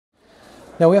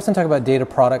Now, we often talk about data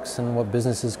products and what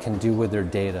businesses can do with their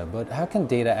data, but how can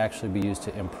data actually be used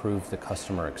to improve the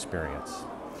customer experience?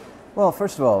 Well,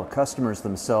 first of all, customers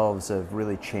themselves have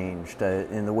really changed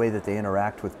in the way that they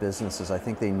interact with businesses. I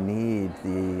think they need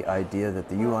the idea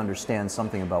that you understand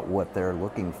something about what they're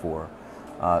looking for.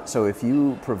 So if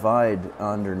you provide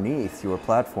underneath your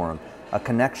platform a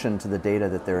connection to the data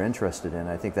that they're interested in,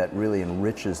 I think that really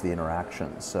enriches the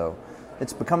interaction. So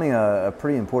it's becoming a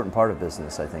pretty important part of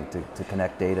business, I think, to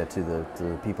connect data to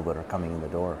the people that are coming in the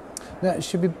door. Now,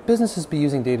 should businesses be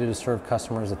using data to serve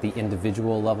customers at the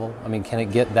individual level? I mean, can it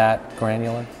get that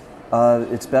granular?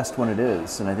 It's best when it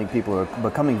is, and I think people are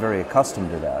becoming very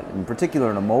accustomed to that. In particular,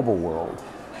 in a mobile world,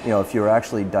 if you're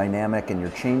actually dynamic and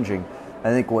you're changing, I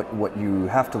think what you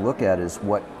have to look at is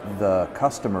what the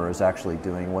customer is actually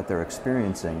doing, what they're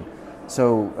experiencing.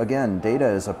 So again, data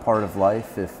is a part of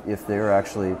life. If they're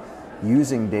actually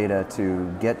using data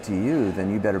to get to you,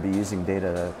 then you better be using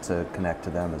data to connect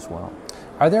to them as well.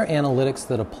 Are there analytics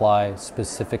that apply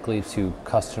specifically to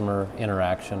customer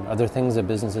interaction? Are there things that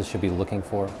businesses should be looking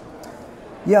for?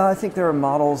 Yeah, I think there are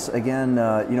models. Again,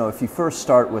 if you first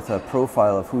start with a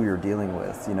profile of who you're dealing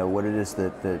with, what it is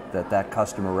that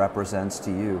customer represents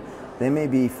to you. They may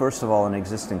be, first of all, an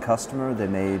existing customer. They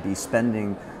may be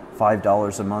spending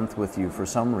 $5 a month with you for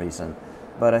some reason.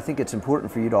 But I think it's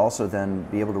important for you to also then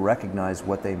be able to recognize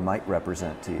what they might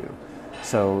represent to you.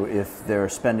 So if they're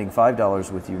spending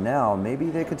 $5 with you now, maybe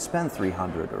they could spend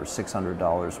 $300 or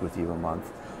 $600 with you a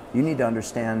month. You need to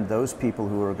understand those people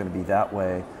who are going to be that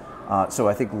way. So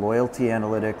I think loyalty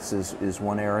analytics is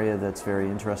one area that's very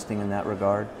interesting in that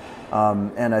regard.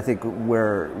 And I think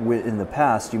where in the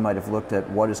past you might have looked at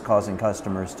what is causing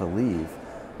customers to leave,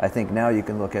 I think now you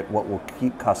can look at what will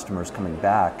keep customers coming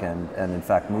back and in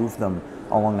fact move them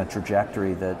along a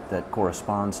trajectory that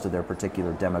corresponds to their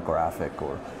particular demographic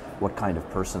or what kind of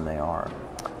person they are.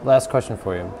 Last question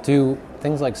for you. Do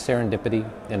things like serendipity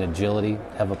and agility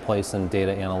have a place in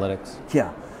data analytics?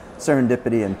 Yeah,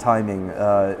 serendipity and timing.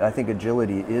 I think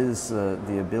agility is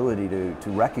the ability to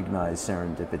recognize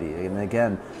serendipity and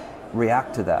again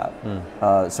react to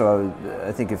that. So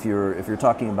I think if you're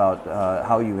talking about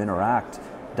how you interact,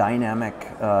 dynamic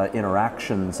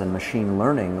interactions and machine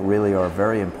learning really are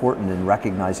very important in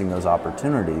recognizing those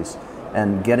opportunities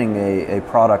and getting a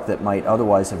product that might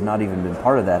otherwise have not even been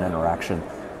part of that interaction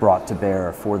brought to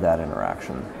bear for that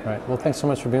interaction. All right. Well, thanks so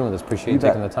much for being with us. Appreciate you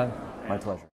taking the time. My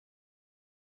pleasure.